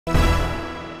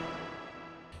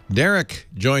Derek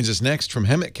joins us next from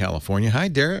Hemet, California. Hi,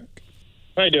 Derek.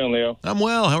 How you doing, Leo? I'm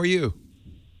well. How are you?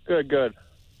 Good, good.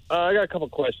 I got a couple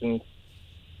questions.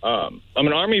 I'm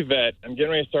an Army vet. I'm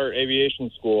getting ready to start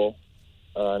aviation school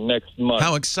next month.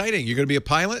 How exciting. You're going to be a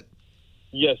pilot?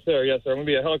 Yes, sir. Yes, sir. I'm going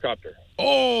to be a helicopter.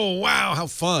 Oh, wow. How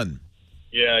fun.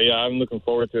 Yeah, I'm looking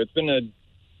forward to it. It's been a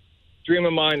dream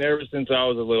of mine ever since I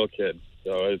was a little kid.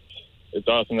 So it's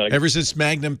awesome. That Ever since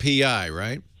Magnum PI,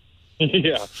 right?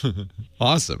 Yeah.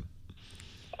 Awesome.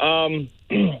 My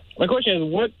question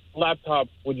is, what laptop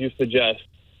would you suggest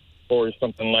for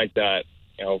something like that?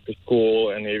 You know, for school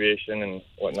and aviation and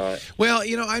whatnot. Well,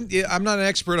 you know, I'm not an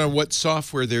expert on what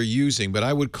software they're using, but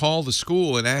I would call the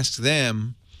school and ask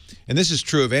them, and this is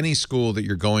true of any school that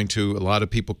you're going to. A lot of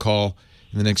people call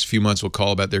in the next few months will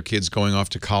call about their kids going off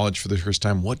to college for the first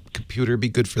time. What computer would be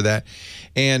good for that?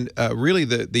 And really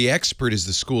the expert is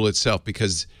the school itself,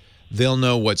 because they'll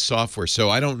know what software. So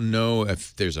I don't know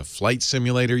if there's a flight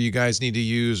simulator you guys need to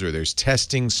use, or there's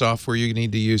testing software you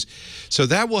need to use. So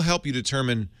that will help you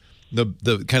determine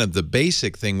the kind of the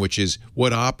basic thing, which is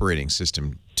what operating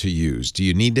system to use. Do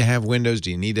you need to have Windows?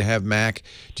 Do you need to have Mac?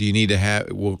 Do you need to have,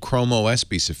 will Chrome OS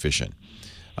be sufficient?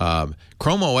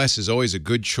 Chrome OS is always a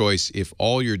good choice if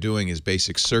all you're doing is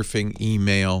basic surfing,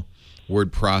 email,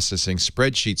 word processing,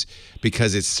 spreadsheets,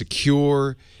 because it's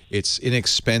secure, it's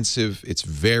inexpensive, it's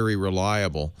very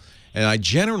reliable. And I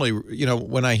generally, you know,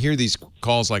 when I hear these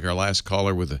calls like our last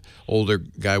caller with an older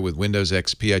guy with Windows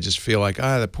XP, I just feel like,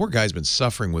 the poor guy's been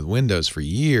suffering with Windows for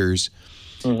years,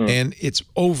 and it's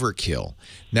overkill.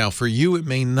 Now, for you, it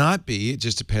may not be. It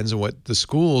just depends on what the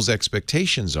school's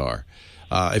expectations are.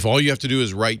 If all you have to do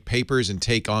is write papers and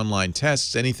take online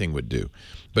tests, anything would do.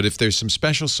 But if there's some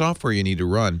special software you need to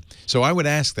run, so I would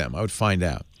ask them. I would find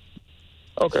out.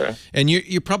 Okay. And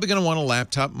you're probably going to want a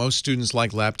laptop. Most students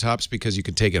like laptops because you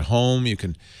can take it home, you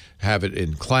can have it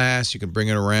in class, you can bring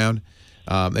it around.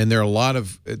 And there are a lot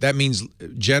of, that means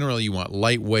generally you want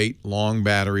lightweight, long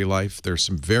battery life. There's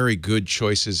some very good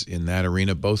choices in that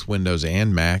arena, both Windows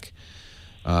and Mac.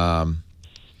 And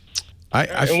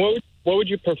what would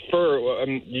you prefer?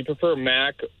 Do you prefer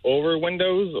Mac over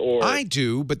Windows? Or I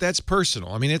do, but that's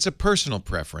personal. I mean, it's a personal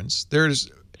preference. There's,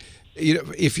 you know,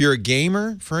 if you're a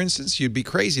gamer, for instance, you'd be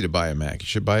crazy to buy a Mac. You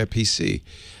should buy a PC.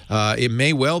 It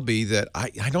may well be that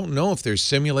I don't know if there's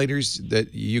simulators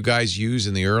that you guys use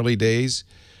in the early days.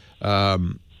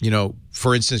 You know,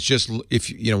 for instance, just if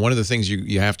you know, one of the things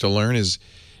you have to learn is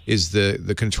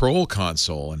the control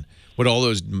console and what all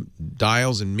those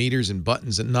dials and meters and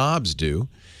buttons and knobs do.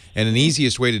 And an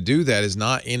easiest way to do that is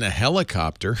not in a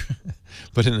helicopter,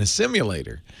 but in a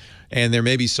simulator. And there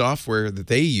may be software that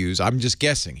they use. I'm just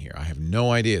guessing here. I have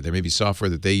no idea. There may be software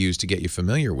that they use to get you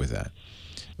familiar with that,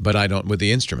 but I don't, with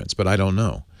the instruments. But I don't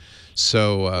know.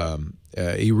 So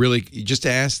you really just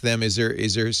ask them: is there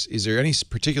any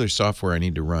particular software I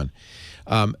need to run?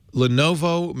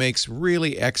 Lenovo makes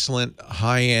really excellent,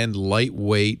 high-end,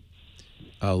 lightweight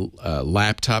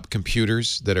laptop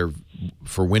computers that are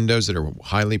for Windows that are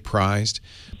highly prized.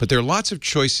 But there are lots of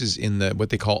choices in the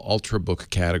what they call Ultrabook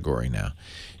category now.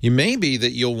 You may be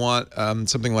that you'll want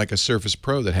something like a Surface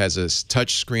Pro that has a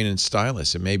touch screen and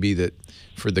stylus. It may be that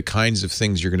for the kinds of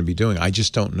things you're going to be doing. I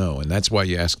just don't know, and that's why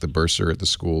you ask the bursar at the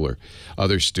school or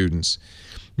other students.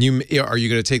 Are you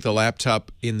going to take the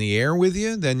laptop in the air with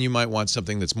you? Then you might want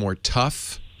something that's more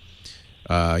tough.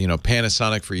 You know,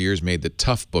 Panasonic for years made the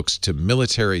tough books to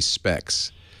military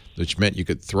specs, which meant you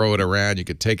could throw it around, you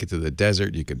could take it to the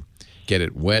desert, you could get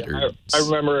it wet. Yeah, I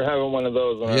remember having one of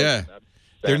those. When yeah.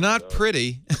 They're not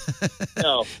pretty.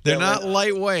 No. They're not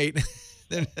lightweight.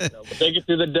 No, but they get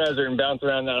through the desert and bounce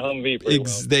around that Humvee pretty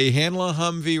well. They handle a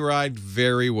Humvee ride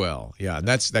very well. Yeah, and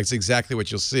that's exactly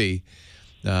what you'll see,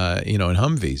 you know, in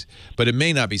Humvees. But it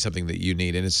may not be something that you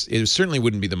need, and it certainly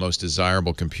wouldn't be the most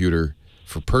desirable computer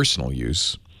for personal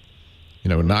use. You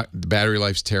know, the battery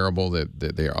life's terrible.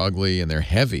 That they're ugly and they're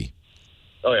heavy.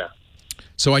 Oh yeah.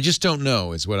 So I just don't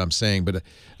know is what I'm saying. But,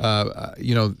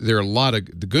 you know, there are a lot of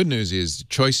 – the good news is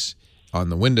choice on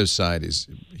the Windows side is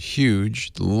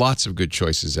huge. Lots of good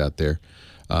choices out there.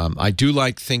 I do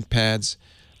like ThinkPads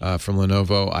from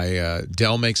Lenovo.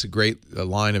 Dell makes a great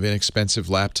line of inexpensive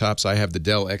laptops. I have the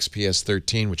Dell XPS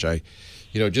 13, which I –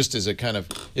 you know, just as a kind of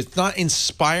 – it's not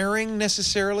inspiring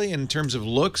necessarily in terms of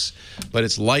looks, but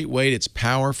it's lightweight, it's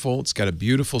powerful, it's got a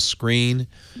beautiful screen.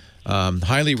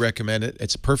 Highly recommend it.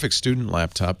 It's a perfect student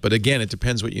laptop, but again, it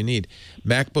depends what you need.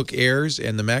 MacBook Airs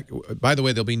and the Mac. By the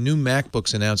way, there'll be new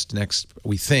MacBooks announced next,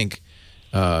 we think,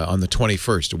 on the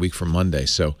 21st, a week from Monday.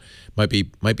 So might be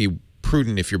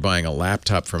prudent if you're buying a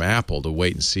laptop from Apple to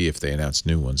wait and see if they announce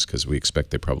new ones, because we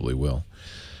expect they probably will.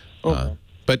 Okay.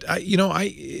 But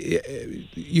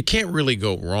you can't really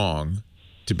go wrong,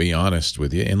 to be honest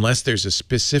with you, unless there's a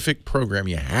specific program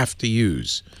you have to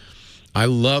use. I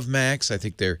love Macs. I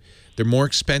think they're more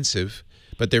expensive,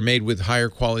 but they're made with higher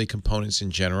quality components in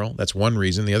general. That's one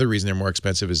reason. The other reason they're more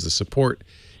expensive is the support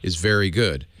is very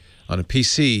good. On a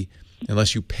PC,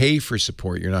 unless you pay for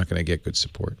support, you're not going to get good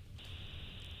support.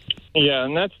 Yeah,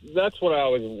 and that's what I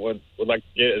always would like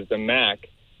to get is the Mac.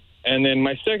 And then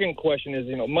my second question is,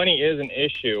 money is an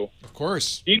issue. Of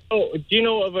course. Do you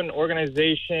know of an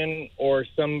organization or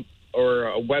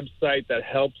a website that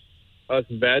helps us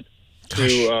vets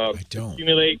to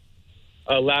accumulate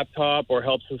a laptop or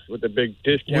helps us with a big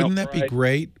discount? Wouldn't that be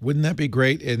great? Wouldn't that be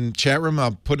great? In chat room,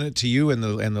 I'm putting it to you and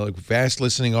the vast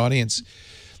listening audience.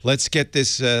 Let's get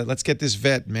this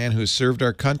vet, man, who served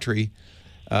our country,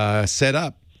 set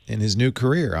up in his new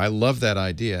career. I love that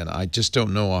idea, and I just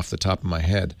don't know off the top of my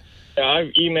head.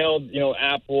 I've emailed,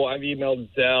 Apple. I've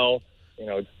emailed Dell.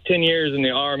 10 years in the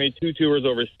Army, 2 tours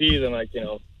overseas. I'm like,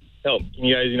 help. Can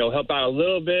you guys, help out a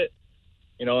little bit?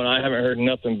 And I haven't heard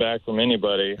nothing back from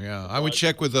anybody. Yeah, I would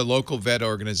check with the local vet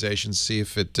organizations, see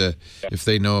if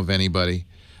they know of anybody,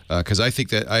 because I think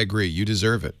that I agree. You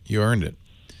deserve it. You earned it,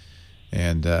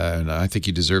 and I think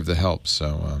you deserve the help.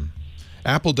 So.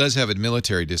 Apple does have a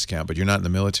military discount, but you're not in the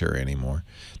military anymore.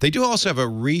 They do also have a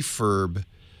refurb,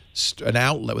 an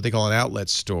outlet, what they call an outlet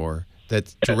store,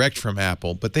 that's direct from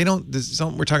Apple. But they don't.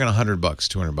 We're talking $100,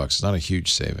 $200. It's not a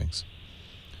huge savings.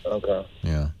 Okay.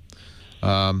 Yeah.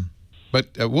 But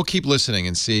we'll keep listening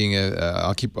and seeing.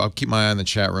 I'll keep my eye on the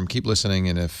chat room. Keep listening,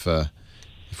 and if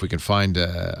we can find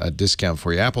a discount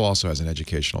for you, Apple also has an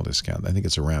educational discount. I think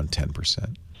it's around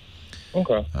 10%.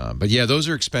 Okay. But yeah, those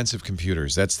are expensive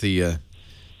computers. That's the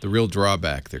real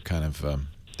drawback. They're kind of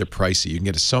they're pricey. You can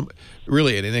get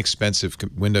really an inexpensive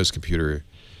Windows computer,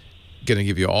 going to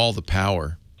give you all the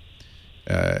power.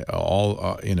 I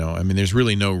mean, there's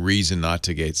really no reason not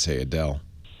to get, say, a Dell.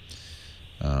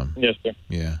 Yes, sir.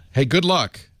 Yeah. Hey, good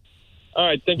luck. All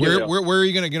right. Thank you. Where are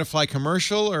you going to fly?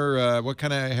 Commercial or what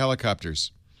kind of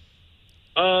helicopters?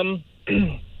 Well,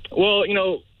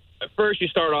 at first you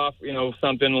start off,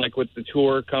 something like with the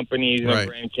tour companies, right.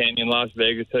 Grand Canyon, Las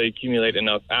Vegas, till you accumulate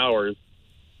enough hours.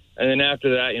 And then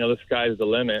after that, the sky's the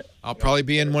limit. I'll probably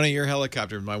be in one of your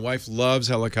helicopters. My wife loves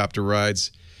helicopter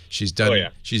rides. She's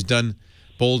done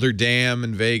Boulder Dam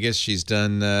in Vegas. She's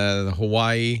done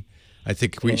Hawaii. I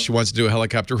think she wants to do a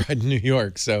helicopter ride in New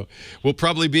York. So we'll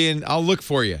probably be in. I'll look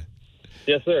for you.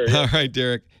 Yes, sir. All right,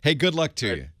 Derek. Hey, good luck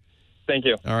to you. Thank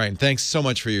you. All right, and thanks so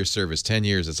much for your service. 10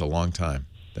 years, it's a long time.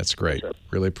 That's great. Sure.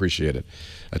 Really appreciate it.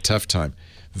 A tough time.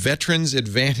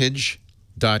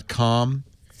 VeteransAdvantage.com.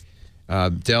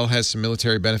 Dell has some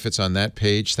military benefits on that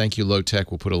page. Thank you, Low Tech.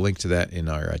 We'll put a link to that in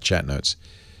our chat notes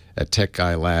at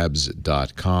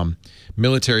techguylabs.com.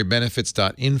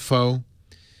 Militarybenefits.info.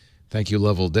 Thank you,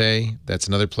 Level Day. That's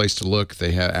another place to look.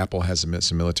 Apple has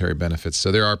some military benefits, so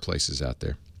there are places out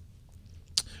there.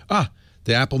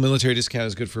 The Apple military discount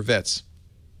is good for vets.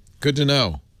 Good to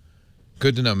know.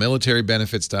 Good to know.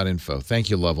 Militarybenefits.info. Thank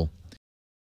you, Lovell.